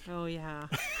great. Oh, yeah.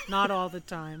 Not all the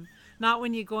time. Not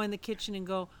when you go in the kitchen and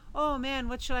go, oh, man,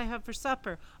 what should I have for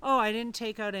supper? Oh, I didn't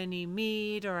take out any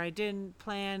meat, or I didn't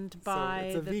plan to buy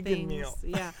it's a the vegan things. meal.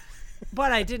 Yeah.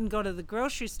 But I didn't go to the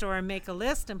grocery store and make a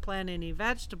list and plan any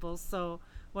vegetables, so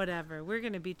whatever. We're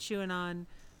going to be chewing on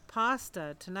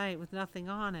pasta tonight with nothing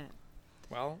on it.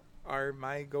 Well,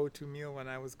 my go-to meal when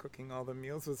I was cooking all the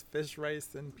meals was fish,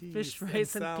 rice, and peas. Fish,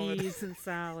 rice, and salad. peas and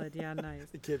salad. Yeah, nice.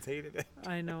 The kids hated it.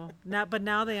 I know. But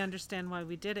now they understand why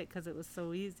we did it, because it was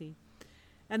so easy.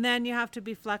 And then you have to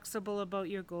be flexible about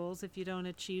your goals. If you don't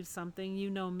achieve something, you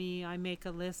know me, I make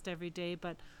a list every day,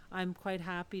 but I'm quite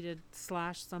happy to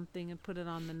slash something and put it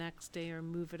on the next day or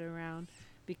move it around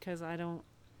because I'm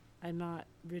not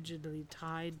rigidly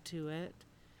tied to it.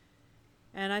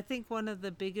 And I think one of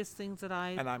the biggest things that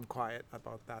And I'm quiet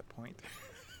about that point.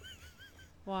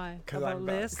 Why? 'Cause About I'm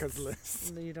bad, lists? 'cause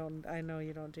lists. You don't, I know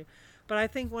you don't do. But I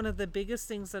think one of the biggest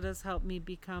things that has helped me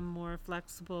become more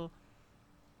flexible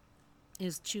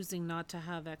is choosing not to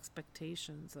have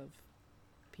expectations of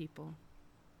people.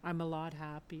 I'm a lot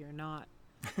happier not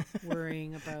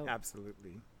worrying about,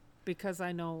 Absolutely. because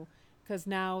I know, because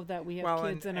now that we have Well,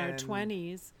 kids in our and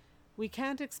 20s, we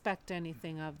can't expect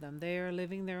anything of them. They are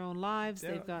living their own lives.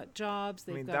 Yeah. They've got jobs. I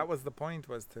They've mean, got that was the point,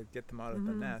 was to get them out of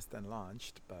the Mhm. nest and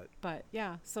launched, but But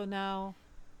yeah, so now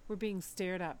we're being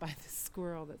stared at by this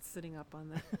squirrel that's sitting up on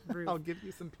the roof. I'll give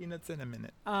you some peanuts in a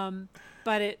minute.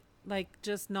 But it, like,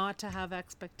 just not to have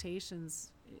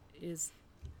expectations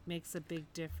makes a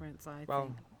big difference, I Well,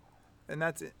 think. and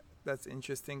that's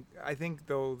interesting. I think,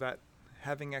 though, that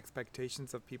having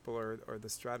expectations of people, or the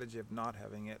strategy of not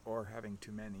having it or having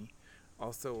too many,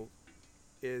 also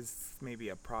is maybe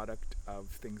a product of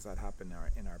things that happened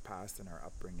in our past and our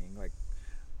upbringing. Like,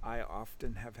 I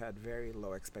often have had very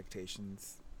low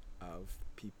expectations of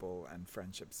people and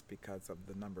friendships because of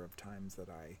the number of times that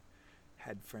I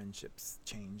had friendships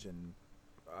change, and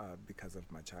because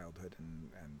of my childhood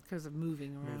and Because of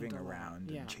moving around. moving a lot. around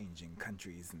Yeah. and changing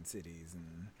countries and cities,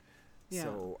 and Yeah.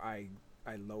 so I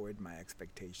lowered my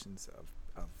expectations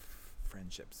of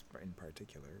friendships in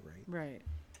particular, right? Right.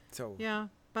 So Yeah.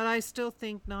 But I still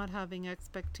think not having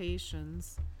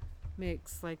expectations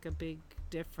makes like a big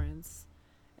difference.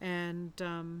 And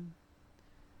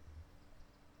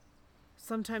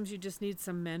sometimes you just need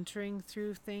some mentoring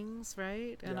through things,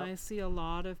 right? And Yep. I see a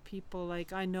lot of people,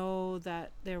 like, I know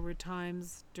that there were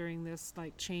times during this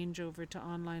like changeover to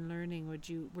online learning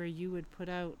where you would put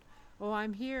out, oh,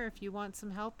 I'm here if you want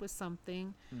some help with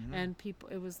something, mhm. and people,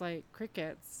 it was like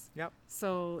crickets. Yep.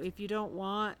 So if you don't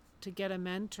want to get a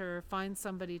mentor, find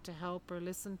somebody to help or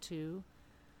listen to.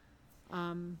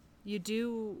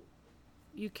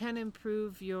 You can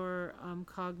improve your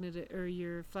cognitive or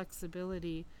your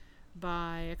flexibility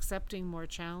by accepting more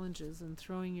challenges and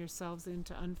throwing yourselves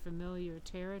into unfamiliar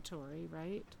territory,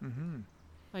 right? Mhm.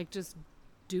 Like just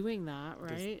doing that,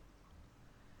 right?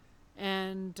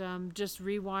 And just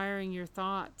rewiring your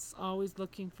thoughts, always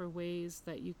looking for ways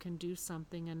that you can do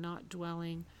something and not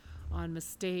dwelling on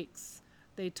mistakes.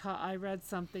 I read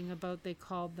something about, they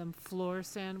called them floor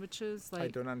sandwiches. I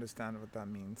Like, don't understand what that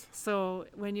means. so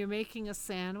when you're making a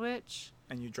sandwich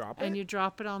And you drop and it? you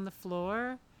drop it on the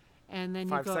floor, and then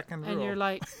you 5 go, second and you're rule.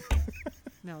 like,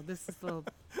 no, this is a little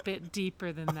bit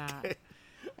deeper than that. Okay.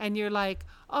 And you're like,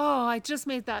 oh, I just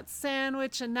made that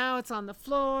sandwich and now it's on the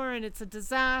floor and it's a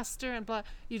disaster and blah.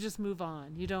 You just move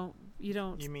on. You don't.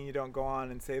 You mean you don't go on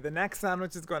and say the next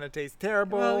sandwich is going to taste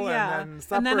terrible, Well, yeah. and then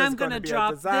supper I'm is going to be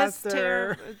drop a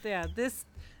disaster? this.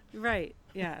 Right.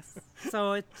 Yes.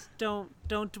 So it's don't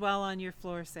dwell on your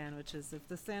floor sandwiches. If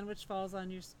the sandwich falls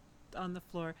on the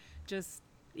floor, just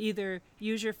either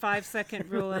use your 5 second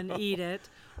rule and eat it,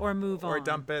 or move on. Or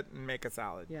dump it and make a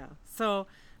salad. Yeah. So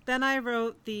then I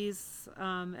wrote these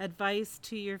advice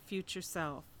to your future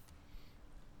self.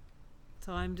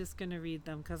 So I'm just going to read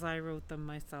them because I wrote them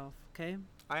myself, okay?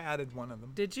 I added one of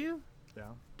them. Did you? Yeah.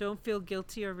 Don't feel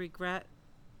guilty or regret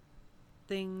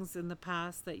things in the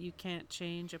past that you can't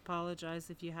change.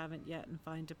 Apologize if you haven't yet and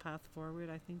find a path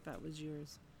forward. I think that was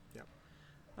yours. Yep.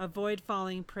 Avoid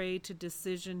falling prey to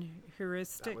decision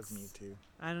heuristics. That was me too.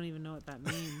 I don't even know what that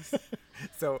means.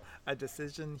 So a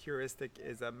decision heuristic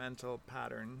is a mental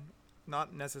pattern,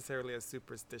 not necessarily a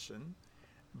superstition,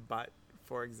 but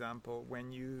for example,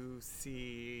 when you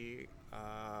see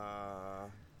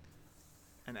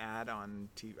an ad on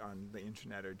the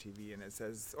internet or TV, and it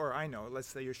says, or I know, let's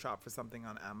say you shop for something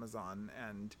on Amazon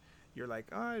and you're like,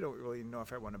 oh, I don't really know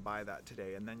if I want to buy that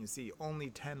today, and then you see only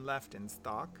 10 left in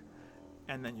stock,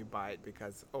 and then you buy it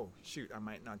because, oh shoot, I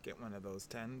might not get one of those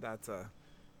 10.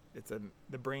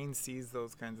 The brain sees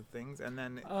those kinds of things, and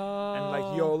then and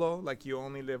like YOLO, like you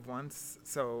only live once.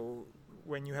 So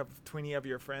when you have 20 of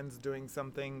your friends doing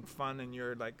something fun and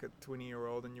you're like a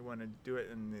 20-year-old and you want to do it,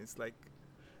 and it's like,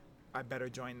 I better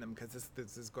join them because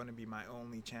this is going to be my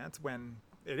only chance, when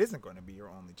it isn't going to be your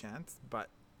only chance. But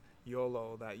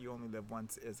YOLO, that you only live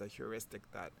once, is a heuristic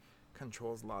that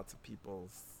controls lots of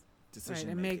people's decision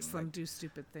Right, it making. makes them do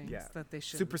stupid things yeah. that they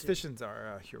shouldn't Superstitions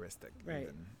are a heuristic. Right.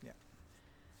 Even. Yeah.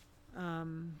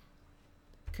 do.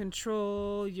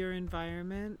 Control your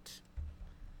environment.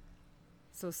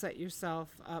 So set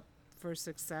yourself up for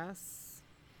success.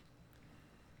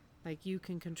 Like, you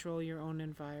can control your own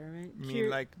environment. You mean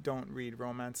like don't read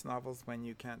romance novels when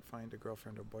you can't find a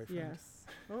girlfriend or boyfriend? Yes.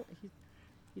 Oh,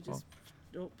 he just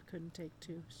couldn't take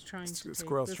two. He's trying to take.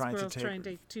 Squirrel's trying to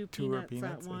take two peanuts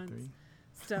at once. or 3.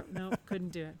 Step, no, couldn't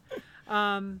do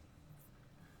it.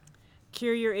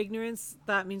 Cure your ignorance.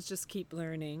 That means just keep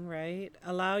learning, right?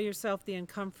 Allow yourself the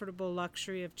uncomfortable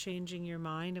luxury of changing your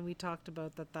mind. And we talked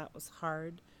about that was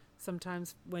hard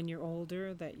sometimes when you're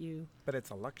older, But it's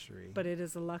a luxury. but it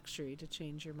is a luxury to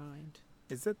change your mind.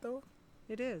 Is it though?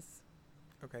 It is.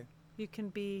 Okay. You can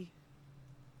be,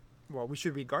 Well, we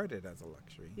should regard it as a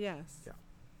luxury. yes. Yeah.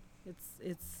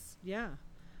 It's yeah.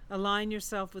 Align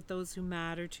yourself with those who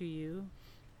matter to you.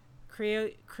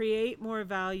 Create more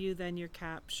value than your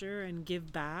capture and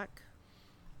give back.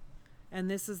 And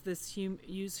this is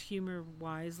use humor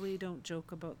wisely. Don't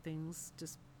joke about things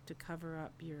just to cover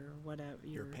up your whatever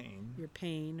Your pain. your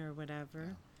pain or whatever.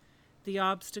 Yeah. The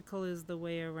obstacle is the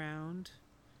way around.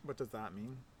 What does that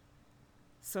mean?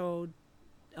 So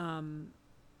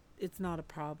it's not a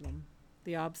problem.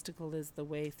 The obstacle is the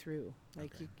way through.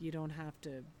 Like, Okay. you don't have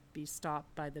to be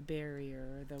stopped by the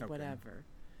barrier or the Okay. whatever.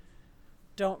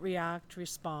 Don't react,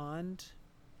 respond.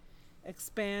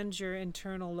 Expand your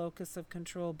internal locus of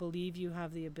control. Believe you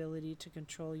have the ability to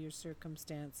control your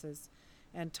circumstances,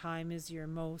 and time is your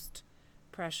most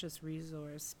precious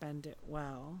resource. Spend it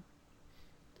well.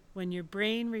 When your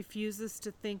brain refuses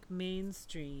to think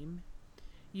mainstream,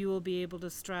 you will be able to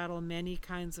straddle many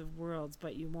kinds of worlds,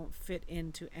 but you won't fit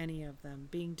into any of them.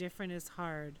 Being different is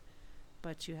hard,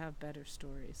 but you have better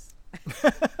stories.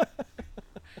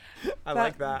 I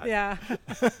like that. Yeah.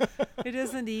 It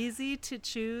isn't easy to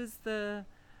choose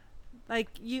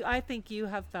I think you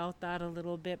have felt that a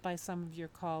little bit by some of your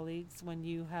colleagues when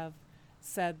you have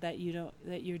said that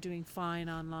you're doing fine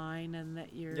online and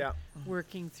that you're Yeah.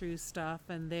 working through stuff,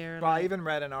 and they're Well, I like, even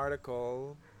read an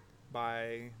article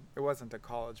by, it wasn't a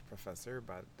college professor,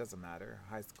 but it doesn't matter,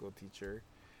 high school teacher,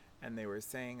 and they were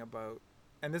saying about,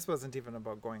 and this wasn't even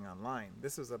about going online,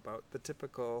 this was about the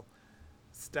typical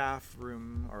staff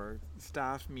room or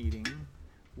staff meeting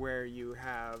where you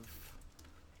have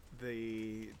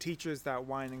the teachers that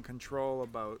whine and control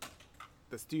about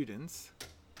the students,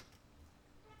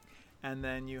 and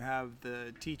then you have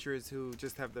the teachers who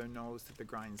just have their nose to the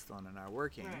grindstone and are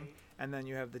working. Right. And then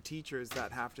you have the teachers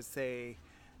that have to say,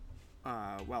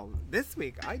 well, this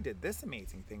week I did this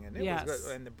amazing thing and it Yes. was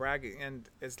good. And the bragging, and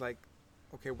it's like,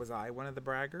 okay, was I one of the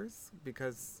braggers?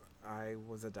 Because I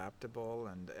was adaptable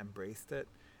and embraced it.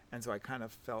 And so I kind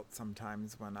of felt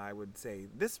sometimes when I would say,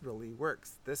 this really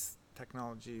works, this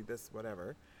technology, this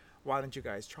whatever, why don't you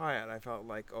guys try it? I felt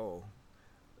like, oh,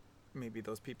 maybe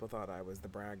those people thought I was the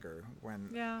bragger when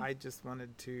Yeah. I just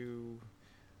wanted to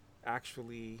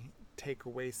actually take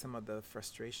away some of the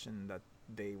frustration that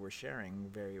they were sharing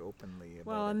very openly about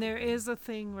well, and there everything. is a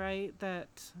thing, right,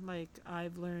 that like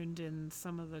I've learned in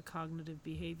some of the cognitive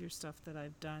behavior stuff that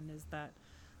I've done is that,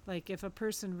 like, if a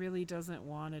person really doesn't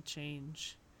want to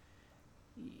change,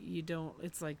 you don't,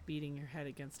 it's like beating your head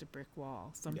against a brick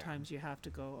wall. Sometimes you have to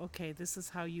go, okay, this is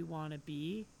how you want to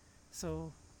be,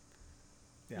 so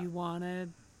Yeah. you want to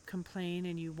complain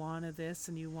and you want to this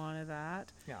and you want to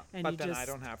that. Yeah, and but you then I just-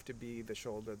 don't have to be the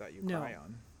shoulder that you No. cry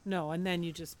on. No, and then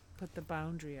you just put the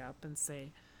boundary up and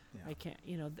say, Yeah. I can't,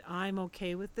 I'm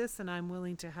okay with this and I'm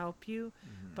willing to help you,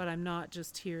 Mhm. but I'm not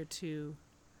just here to,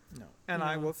 No. And you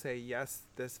I know. will say, yes,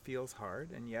 this feels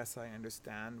hard, and yes, I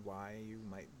understand why you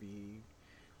might be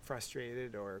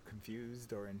frustrated or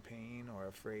confused or in pain or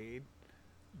afraid,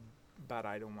 but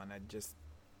I don't want to just,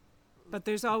 but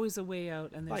there's always a way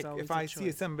out and there's like, always if a I choice.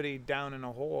 see somebody down in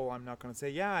a hole, I'm not going to say,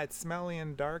 yeah, it's smelly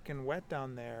and dark and wet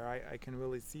down there. I can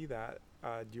really see that.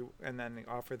 And then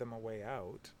offer them a way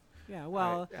out. Yeah,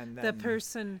 well, And the then-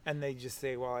 person, And they just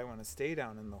say, well, I want to stay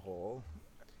down in the hole.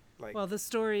 Like, well, the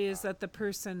story is that the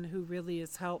person who really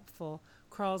is helpful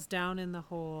crawls down in the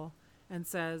hole and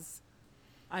says,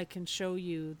 I can show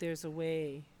you there's a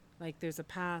way, like there's a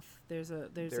path, there is a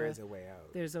way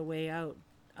out. there's a way out.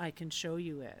 I can show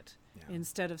you it. Yeah.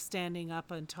 Instead of standing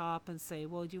up on top and say,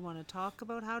 well, do you want to talk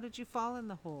about how did you fall in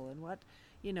the hole and what,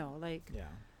 like, Yeah.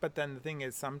 But then the thing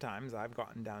is, sometimes I've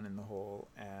gotten down in the hole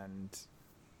and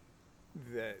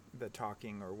the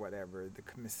talking or whatever, the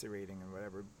commiserating and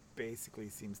whatever, basically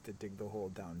seems to dig the hole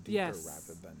down deeper Yes.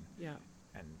 rather than, yeah.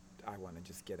 and I want to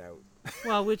just get out.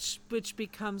 Well, which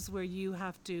becomes where you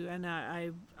have to, and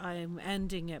I'm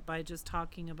ending it by just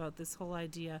talking about this whole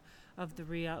idea of the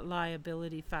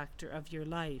reliability factor of your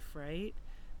life, right?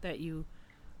 That you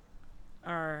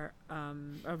are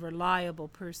a reliable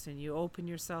person. You open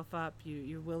yourself up.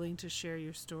 You're willing to share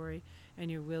your story,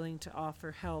 and you're willing to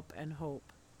offer help and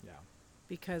hope. Yeah.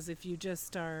 because if you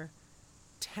just are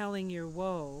telling your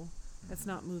woe, it's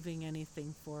not moving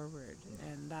anything forward,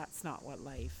 and that's not what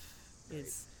life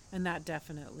is. And that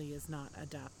definitely is not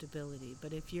adaptability.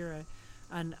 But if you're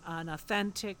an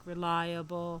authentic,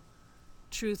 reliable,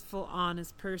 truthful,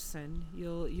 honest person,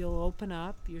 you'll open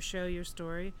up, you'll share your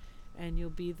story, and you'll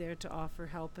be there to offer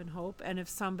help and hope. And if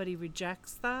somebody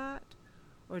rejects that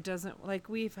or doesn't, like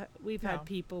we've had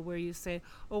people where you say,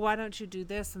 oh, why don't you do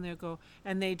this,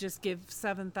 and they just give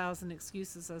 7,000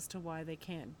 excuses as to why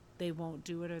they won't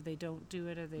do it, or they don't do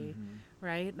it, or they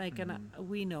right, like, and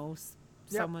we know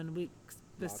someone we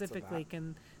specifically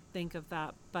can think of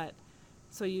that. But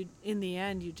so you, in the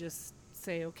end, you just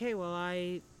say, okay, well,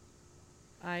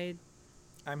 I'm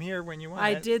here when you want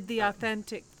I did the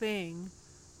authentic thing,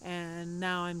 and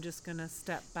now I'm just going to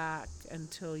step back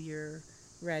until you're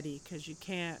ready, because you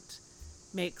can't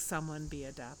make someone be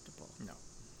adaptable. No.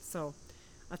 So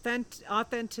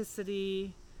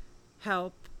authenticity,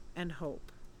 help, and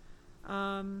hope.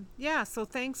 So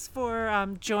thanks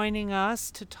for joining us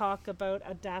to talk about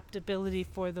adaptability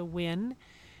for the win.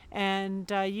 And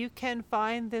you can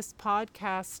find this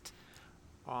podcast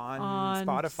on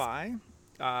Spotify.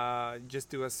 Just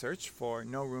do a search for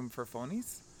No Room for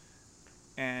Phonies.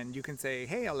 And you can say,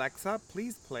 hey, Alexa,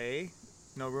 please play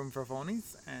No Room for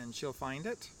Phonies, and she'll find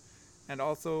it. And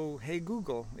also, hey,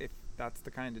 Google, if that's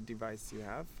the kind of device you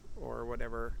have, or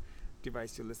whatever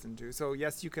device you listen to. So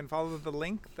yes, you can follow the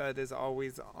link that is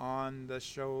always on the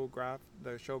show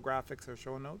graphics or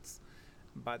show notes,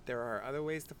 but there are other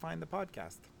ways to find the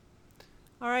podcast.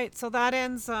 All right, so that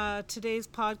ends today's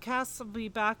podcast. I'll be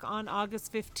back on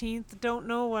August 15th. Don't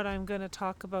know what I'm going to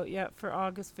talk about yet for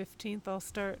August 15th. I'll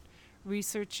start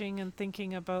researching and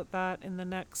thinking about that in the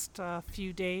next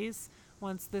few days,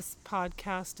 once this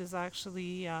podcast is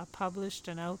actually published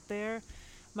and out there.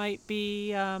 Might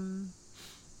be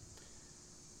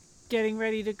getting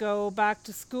ready to go back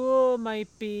to school, might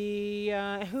be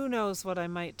who knows what I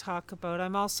might talk about.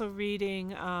 I'm also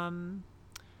reading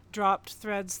Dropped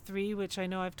Threads 3, which I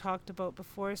know I've talked about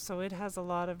before, so it has a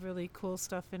lot of really cool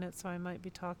stuff in it, so I might be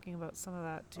talking about some of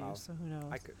that too. So who knows.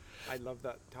 I love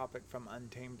that topic from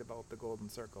Untamed about the Golden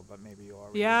Circle, but maybe you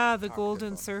already the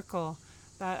Golden Circle.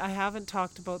 That I haven't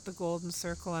talked about the Golden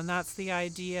Circle, and that's the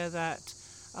idea that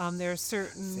there are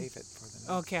certain... Save it for the next.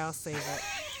 Okay, I'll save it.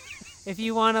 If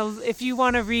you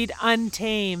wanna read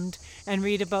Untamed and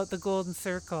read about the Golden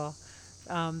Circle,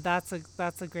 that's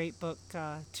a great book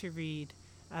to read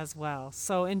as well.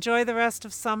 So enjoy the rest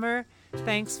of summer.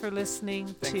 Thanks for listening.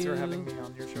 Thanks for having me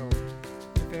on your show.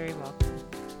 You're very welcome.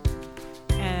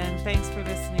 And thanks for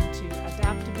listening to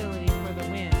Adaptability